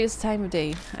is the greatest time of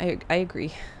day. I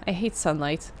agree. I hate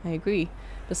sunlight. I agree.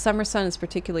 The summer sun is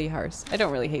particularly harsh. I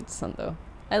don't really hate the sun though.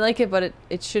 I like it, but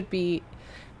it should be...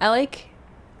 I like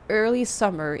early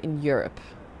summer in Europe.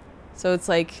 So it's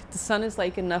like, the sun is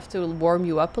like enough to warm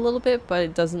you up a little bit, but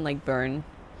it doesn't like burn.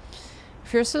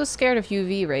 If you're so scared of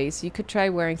UV rays, you could try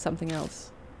wearing something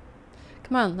else.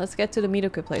 Come on, let's get to the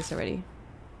Miroku place already.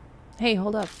 Hey,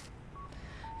 hold up.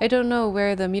 I don't know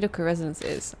where the Miroku residence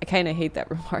is. I kind of hate that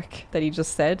remark that he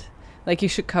just said. Like, you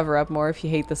should cover up more if you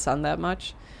hate the sun that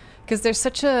much. Because there's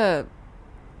such a...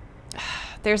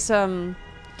 There's, what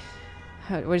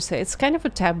do you say? It's kind of a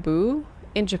taboo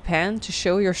in Japan to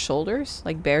show your shoulders.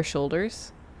 Like, bare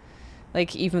shoulders.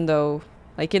 Like, even though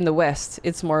Like in the West,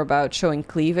 it's more about showing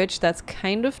cleavage. That's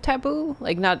kind of taboo.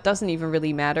 Like doesn't even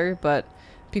really matter, but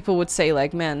people would say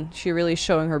like, man, she really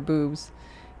showing her boobs.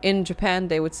 In Japan,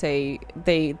 they would say,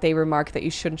 they remark that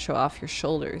you shouldn't show off your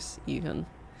shoulders even.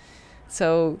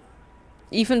 So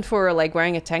even for like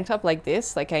wearing a tank top like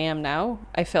this, like I am now,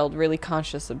 I felt really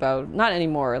conscious about, not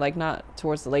anymore, like not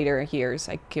towards the later years,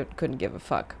 I couldn't give a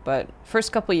fuck. But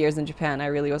first couple years in Japan, I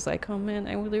really was like, oh man,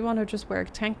 I really want to just wear a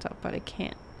tank top, but I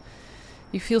can't.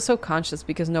 You feel so conscious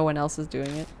because no one else is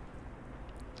doing it.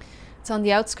 It's on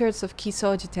the outskirts of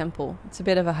Kisoji Temple. It's a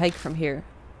bit of a hike from here.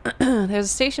 There's a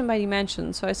station by the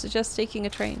mansion, so I suggest taking a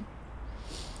train.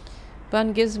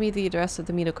 Bun gives me the address of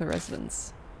the Midoko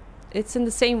residence. It's in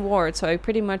the same ward, so I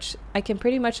can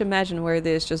pretty much imagine where it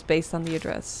is just based on the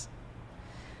address.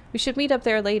 We should meet up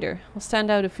there later. We'll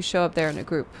stand out if we show up there in a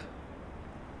group.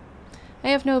 I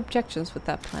have no objections with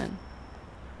that plan.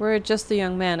 Were it just a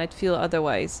young man, I'd feel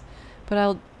otherwise, but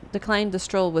I'll decline the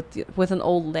stroll with an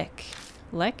old lech.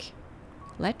 Lech?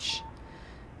 Lech?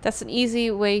 That's an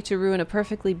easy way to ruin a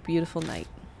perfectly beautiful night.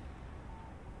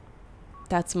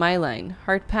 That's my line.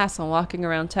 Hard pass on walking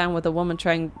around town with a woman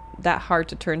trying that hard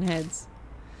to turn heads.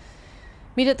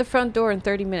 Meet at the front door in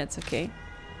 30 minutes, okay?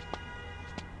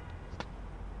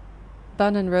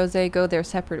 Bun and Rose go their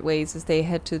separate ways as they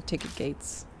head to the ticket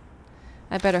gates.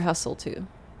 I better hustle too.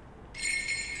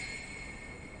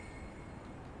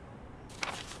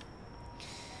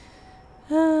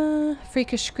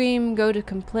 Freakish scream, go to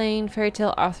complain, fairy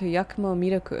tale author Yakumo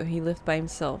Midoko, he lived by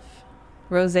himself.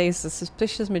 Rose is a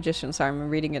suspicious magician, sorry I'm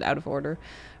reading it out of order.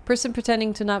 Person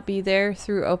pretending to not be there,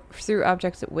 threw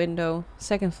objects at window,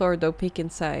 second floor, don't peek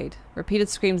inside. Repeated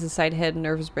screams inside head,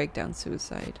 nervous breakdown,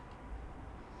 suicide.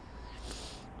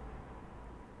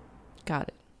 Got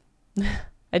it.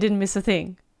 I didn't miss a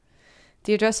thing.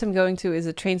 The address I'm going to is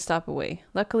a train stop away.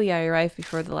 Luckily I arrived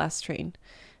before the last train.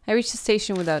 I reached the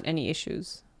station without any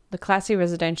issues. The classy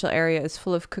residential area is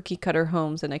full of cookie-cutter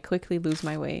homes and I quickly lose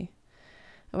my way.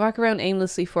 I walk around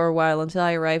aimlessly for a while until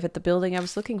I arrive at the building I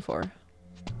was looking for.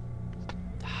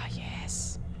 Ah,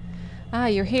 yes. Ah,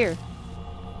 you're here.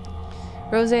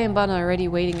 Rose and Bun are already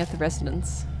waiting at the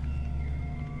residence.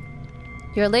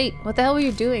 You're late. What the hell were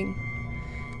you doing?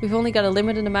 We've only got a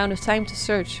limited amount of time to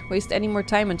search. Waste any more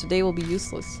time and today will be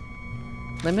useless.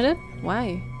 Limited?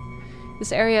 Why?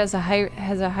 This area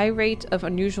has a high rate of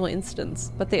unusual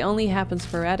incidents, but they only happen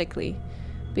sporadically.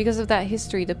 Because of that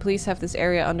history, the police have this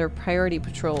area under priority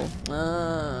patrol.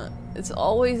 It's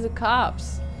always the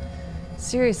cops.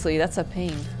 Seriously, that's a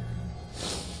pain.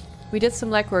 We did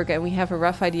some legwork and we have a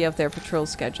rough idea of their patrol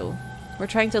schedule. We're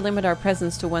trying to limit our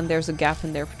presence to when there's a gap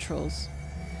in their patrols.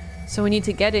 So we need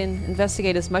to get in,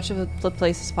 investigate as much of the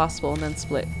place as possible, and then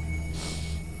split.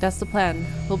 That's the plan.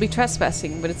 We'll be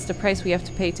trespassing, but it's the price we have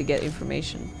to pay to get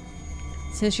information.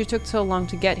 Since you took so long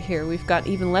to get here, we've got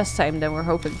even less time than we're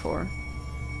hoping for.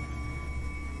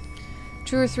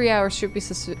 2 or 3 hours should be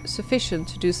sufficient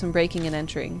to do some breaking and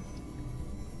entering.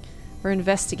 We're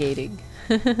investigating.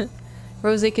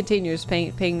 Rose continues,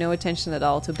 paying no attention at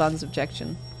all to Bun's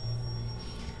objection.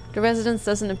 The residence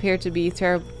doesn't appear to be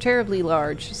terribly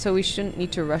large, so we shouldn't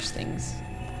need to rush things.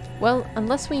 Well,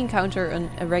 unless we encounter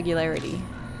an irregularity.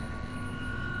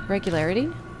 Regularity?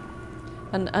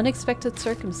 An unexpected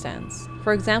circumstance.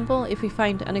 For example, if we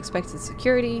find unexpected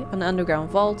security, an underground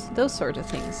vault, those sort of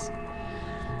things.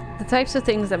 The types of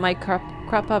things that might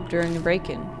crop up during a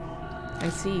break-in. I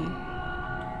see.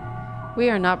 We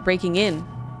are not breaking in.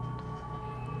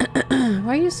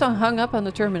 Why are you so hung up on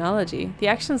the terminology? The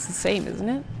action's the same, isn't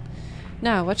it?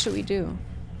 Now, what should we do?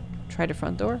 Try the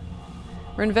front door?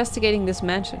 We're investigating this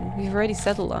mansion. We've already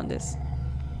settled on this.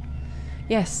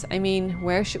 Yes, I mean,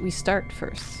 where should we start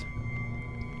first?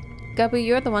 Gabu,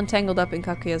 you're the one tangled up in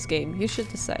Kakuya's game. You should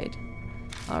decide.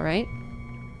 Alright.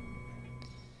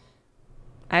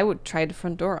 I would try the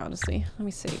front door, honestly. Let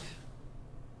me save.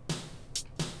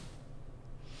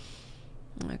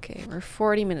 Okay, we're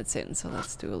 40 minutes in, so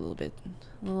let's do a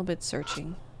little bit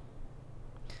searching.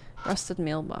 Rusted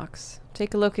mailbox.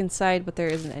 Take a look inside, but there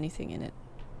isn't anything in it.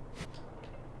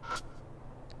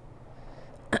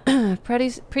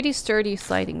 Pretty sturdy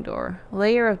sliding door. A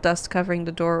layer of dust covering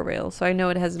the door rail, so I know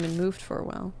it hasn't been moved for a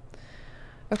while.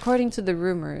 According to the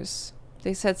rumors,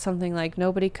 they said something like,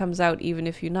 nobody comes out even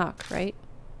if you knock, right?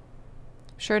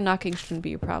 Sure, knocking shouldn't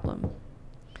be a problem.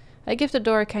 I give the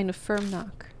door a kind of firm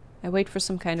knock. I wait for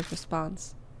some kind of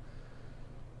response.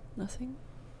 Nothing?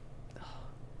 Oh.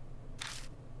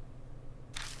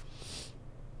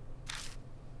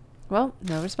 Well,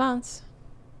 no response.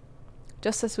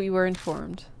 Just as we were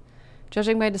informed.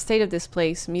 Judging by the state of this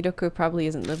place, Midoko probably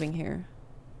isn't living here.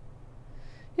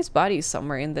 His body's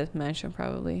somewhere in the mansion,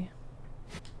 probably.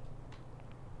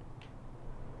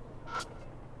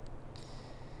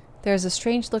 There's a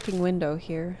strange looking window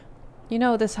here. You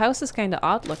know, this house is kinda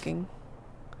odd looking.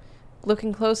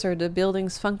 Looking closer, the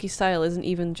building's funky style isn't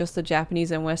even just a Japanese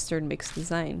and Western mixed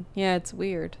design. Yeah, it's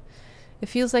weird. It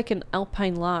feels like an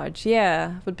alpine lodge.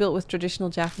 Yeah, but built with traditional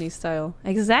Japanese style.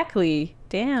 Exactly!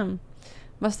 Damn.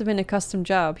 Must have been a custom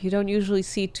job. You don't usually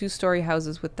see two-story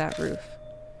houses with that roof.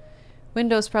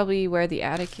 Window's probably where the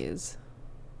attic is.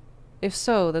 If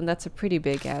so, then that's a pretty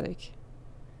big attic.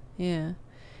 Yeah.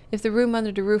 If the room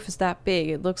under the roof is that big,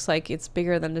 it looks like it's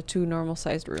bigger than the two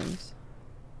normal-sized rooms.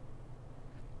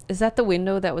 Is that the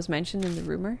window that was mentioned in the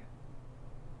rumor?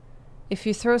 If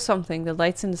you throw something, the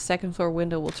lights in the second floor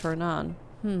window will turn on.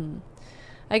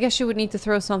 I guess you would need to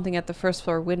throw something at the first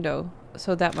floor window,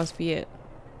 so that must be it.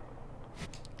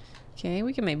 Okay,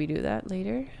 we can maybe do that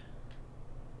later.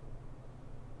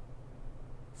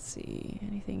 Let's see,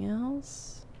 anything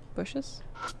else? Bushes?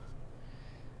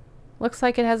 Looks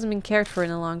like it hasn't been cared for in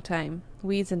a long time.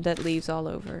 Weeds and dead leaves all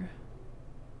over.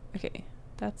 Okay,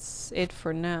 that's it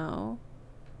for now.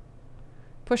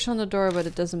 Push on the door, but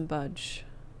it doesn't budge.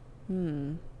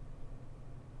 Do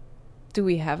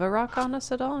we have a rock on us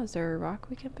at all? Is there a rock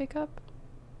we can pick up?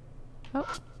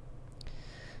 Oh.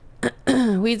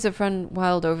 Weeds have run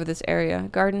wild over this area.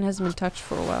 Garden hasn't been touched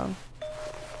for a while.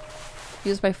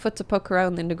 Use my foot to poke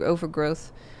around in the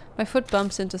overgrowth. My foot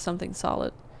bumps into something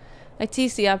solid. I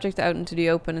tease the object out into the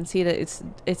open and see that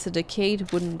it's a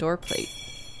decayed wooden door plate.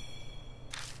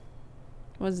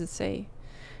 What does it say?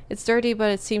 It's dirty,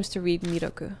 but it seems to read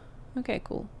Miroku. Okay,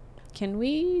 cool. Can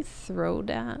we throw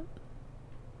that?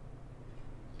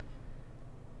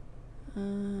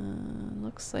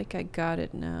 Looks like I got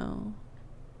it now.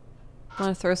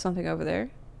 Want to throw something over there?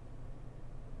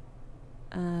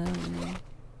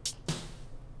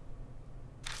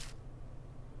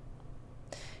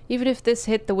 Even if this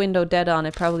hit the window dead on,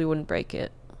 it probably wouldn't break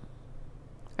it.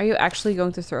 Are you actually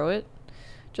going to throw it?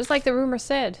 Just like the rumor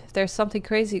said, if there's something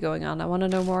crazy going on, I want to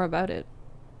know more about it.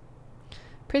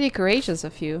 Pretty courageous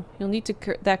of you. You'll need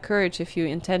that courage if you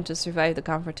intend to survive the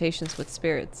confrontations with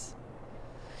spirits.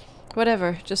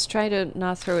 Whatever, just try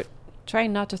not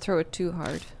to throw it too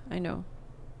hard. I know.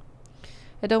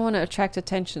 I don't want to attract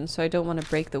attention, so I don't want to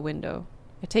break the window.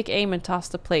 I take aim and toss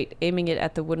the plate, aiming it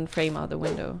at the wooden frame of the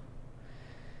window.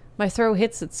 My throw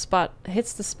hits the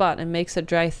spot and makes a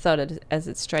dry thud as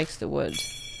it strikes the wood.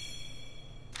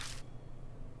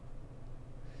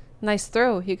 Nice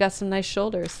throw. You got some nice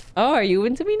shoulders. Oh, are you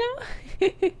into me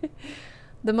now?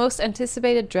 The most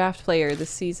anticipated draft player this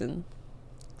season.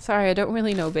 Sorry, I don't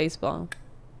really know baseball.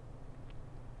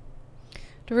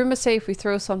 The rumors say if we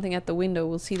throw something at the window,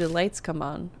 we'll see the lights come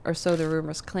on, or so the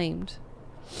rumors claimed.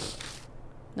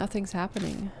 Nothing's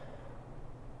happening.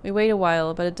 We wait a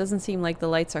while, but it doesn't seem like the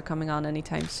lights are coming on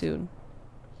anytime soon.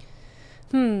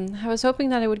 I was hoping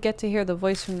that I would get to hear the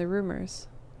voice from the rumors.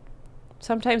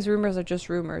 Sometimes rumors are just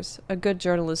rumors. A good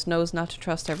journalist knows not to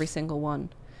trust every single one.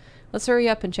 Let's hurry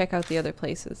up and check out the other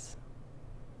places.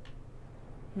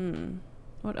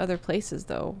 What other places,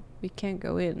 though? We can't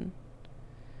go in.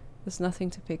 There's nothing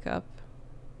to pick up.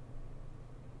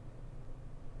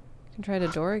 You can try the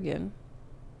door again.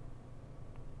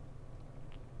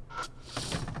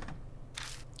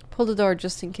 Pull the door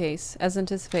just in case. As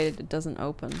anticipated, it doesn't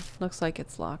open. Looks like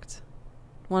it's locked.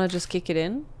 Wanna just kick it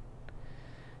in?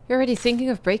 You're already thinking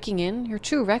of breaking in? You're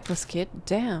too reckless, kid.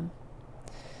 Damn.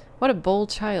 What a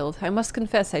bold child. I must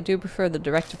confess, I do prefer the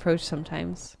direct approach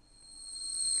sometimes.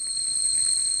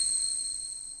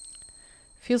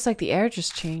 Feels like the air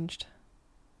just changed.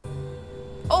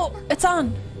 Oh, it's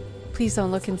on! Please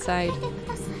don't look inside.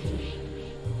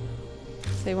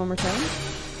 Say one more time.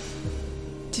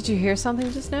 Did you hear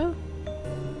something just now?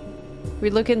 We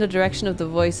look in the direction of the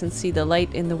voice and see the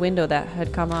light in the window that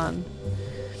had come on.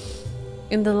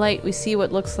 In the light, we see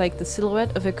what looks like the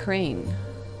silhouette of a crane.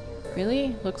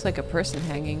 Really? Looks like a person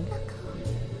hanging.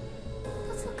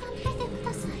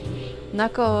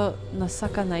 Nako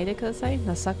nasaka naide kudasai?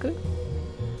 Nasaku?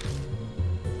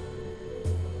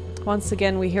 Once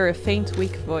again, we hear a faint,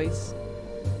 weak voice.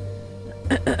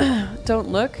 Don't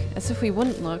look? As if we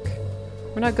wouldn't look.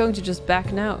 We're not going to just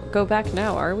go back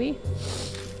now, are we?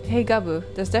 Hey Gabu,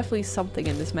 there's definitely something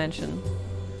in this mansion.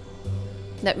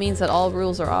 That means that all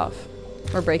rules are off.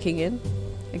 We're breaking in?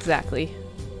 Exactly.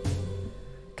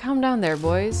 Calm down there,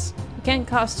 boys. You can't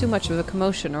cause too much of a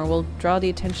commotion or we'll draw the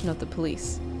attention of the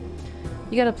police.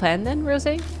 You got a plan then,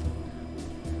 Rosé?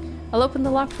 I'll open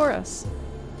the lock for us.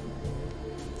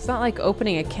 It's not like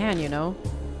opening a can, you know.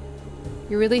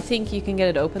 You really think you can get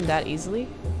it open that easily?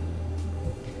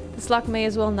 This lock may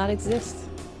as well not exist.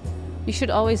 You should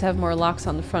always have more locks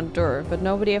on the front door, but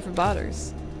nobody ever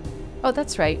bothers. Oh,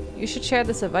 that's right. You should share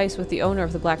this advice with the owner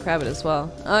of the Black Rabbit as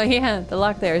well. Oh yeah, the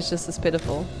lock there is just as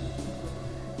pitiful.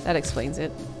 That explains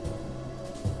it.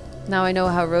 Now I know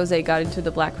how Rose got into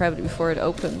the Black Rabbit before it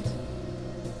opened.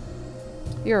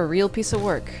 You're a real piece of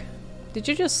work. Did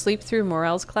you just sleep through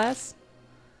Morel's class?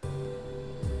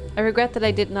 I regret that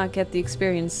I did not get to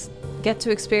experience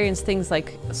things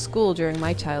like school during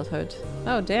my childhood.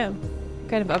 Oh damn. What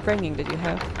kind of upbringing did you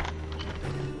have?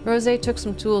 Rose took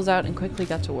some tools out and quickly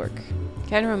got to work.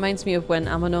 Kinda reminds me of when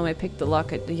Amanome picked the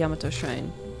lock at the Yamato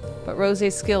Shrine. But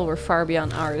Rose's skill were far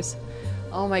beyond ours.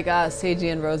 Oh my god,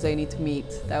 Seiji and Rose need to meet.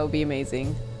 That would be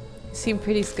amazing. You seem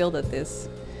pretty skilled at this.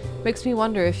 Makes me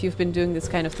wonder if you've been doing this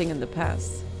kind of thing in the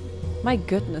past. My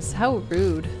goodness, how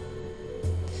rude.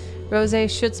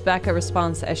 Rose shoots back a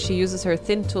response as she uses her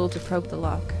thin tool to probe the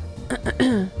lock.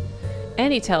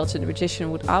 Any talented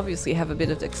magician would obviously have a bit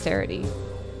of dexterity.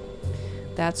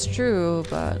 That's true,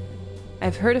 but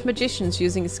I've heard of magicians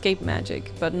using escape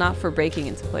magic, but not for breaking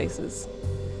into places.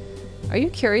 Are you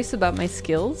curious about my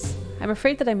skills? I'm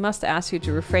afraid that I must ask you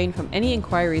to refrain from any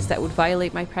inquiries that would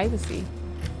violate my privacy.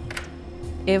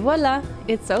 Et voila!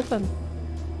 It's open.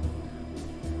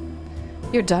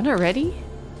 You're done already?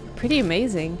 Pretty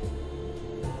amazing.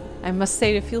 I must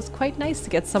say it feels quite nice to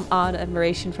get some odd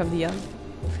admiration from the young.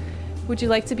 Would you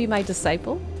like to be my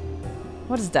disciple?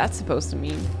 What is that supposed to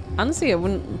mean? Honestly, I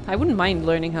wouldn't mind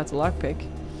learning how to lockpick.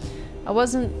 I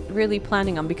wasn't really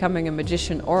planning on becoming a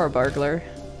magician or a burglar.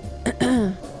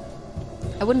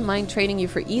 I wouldn't mind training you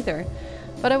for either,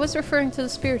 but I was referring to the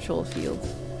spiritual field.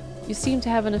 You seem to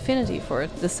have an affinity for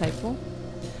it, disciple.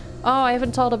 Oh, I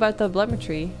haven't thought about the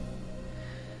blemetry.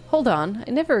 Hold on,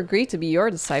 I never agreed to be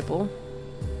your disciple.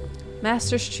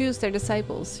 Masters choose their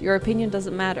disciples. Your opinion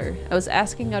doesn't matter. I was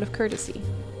asking out of courtesy.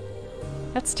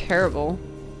 That's terrible.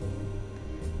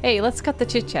 Hey, let's cut the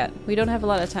chit-chat. We don't have a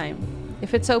lot of time.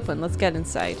 If it's open, let's get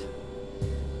inside.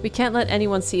 We can't let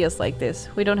anyone see us like this.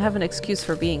 We don't have an excuse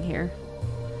for being here.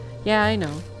 Yeah, I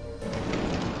know.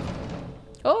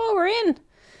 Oh, we're in!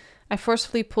 I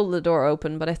forcefully pulled the door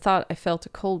open, but I thought I felt a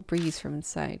cold breeze from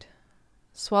inside.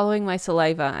 Swallowing my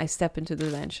saliva, I step into the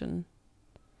mansion.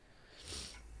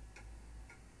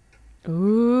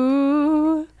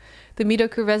 Ooh! The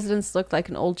Midoku residence looked like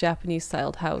an old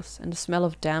Japanese-styled house, and the smell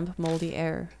of damp, moldy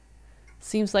air.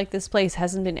 Seems like this place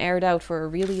hasn't been aired out for a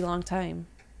really long time.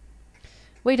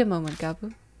 Wait a moment,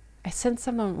 Gabu. I sense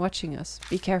someone watching us.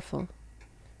 Be careful.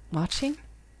 Watching?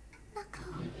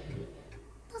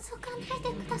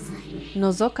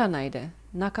 Nozokanaide.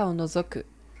 Naka o nozoku.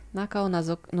 Naka o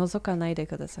nozokanaide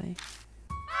kudasai.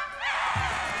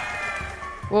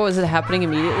 What was it happening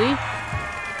immediately?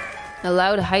 A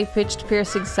loud, high-pitched,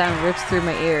 piercing sound rips through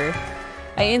my ear.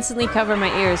 I instantly cover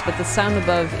my ears, but the sound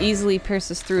above easily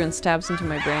pierces through and stabs into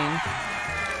my brain.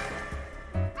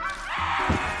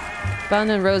 Ban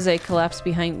and Rose collapse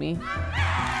behind me.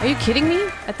 Are you kidding me?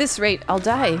 At this rate, I'll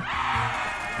die.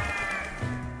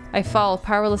 I fall,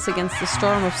 powerless against the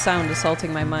storm of sound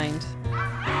assaulting my mind.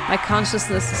 My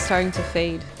consciousness is starting to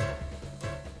fade.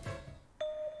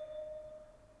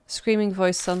 The screaming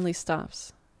voice suddenly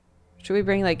stops. Should we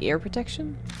bring, like, ear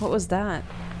protection? What was that?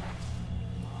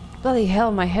 Bloody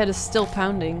hell, my head is still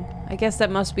pounding. I guess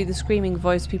that must be the screaming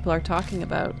voice people are talking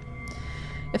about.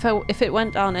 If it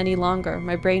went on any longer,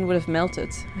 my brain would have melted.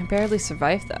 I barely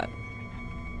survived that.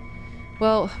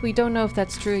 Well, we don't know if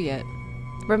that's true yet.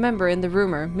 Remember, in the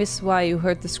rumor, Miss Y, who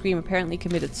heard the scream, apparently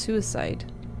committed suicide.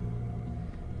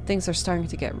 Things are starting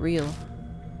to get real.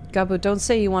 Gabu, don't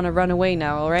say you want to run away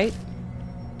now, alright?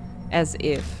 As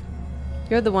if.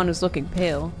 You're the one who's looking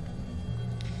pale.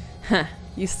 Huh.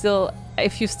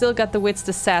 If you've still got the wits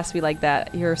to sass me like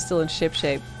that, you're still in ship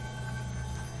shape.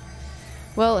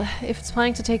 Well, if it's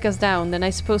planning to take us down, then I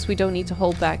suppose we don't need to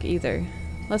hold back either.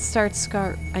 Let's start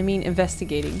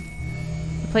investigating.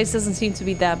 The place doesn't seem to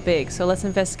be that big, so let's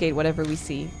investigate whatever we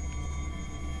see.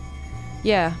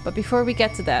 Yeah, but before we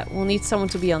get to that, we'll need someone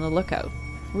to be on the lookout.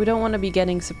 We don't want to be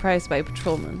getting surprised by a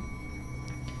patrolman.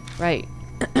 Right.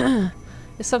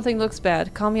 If something looks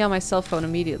bad, call me on my cell phone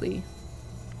immediately.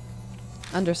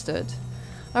 Understood.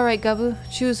 Alright, Gabu,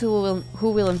 choose who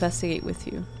will investigate with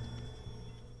you.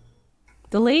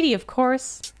 The lady, of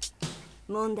course.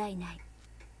 Mondai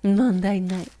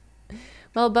nai.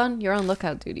 Well, Bun, you're on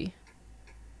lookout duty.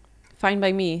 Fine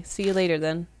by me. See you later,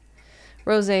 then.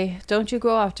 Rose, don't you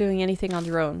go off doing anything on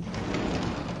your own.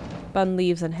 Bun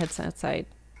leaves and heads outside.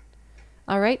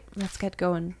 Alright, let's get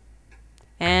going.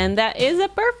 And that is a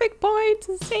perfect point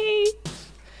to save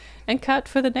and cut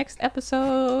for the next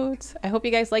episode. I hope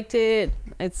you guys liked it.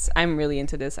 I'm really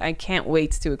into this. I can't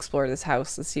wait to explore this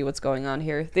house to see what's going on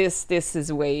here. This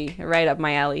is way right up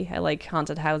my alley. I like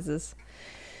haunted houses.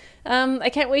 I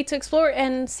can't wait to explore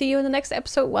and see you in the next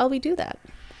episode while we do that.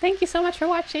 Thank you so much for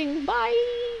watching.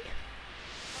 Bye!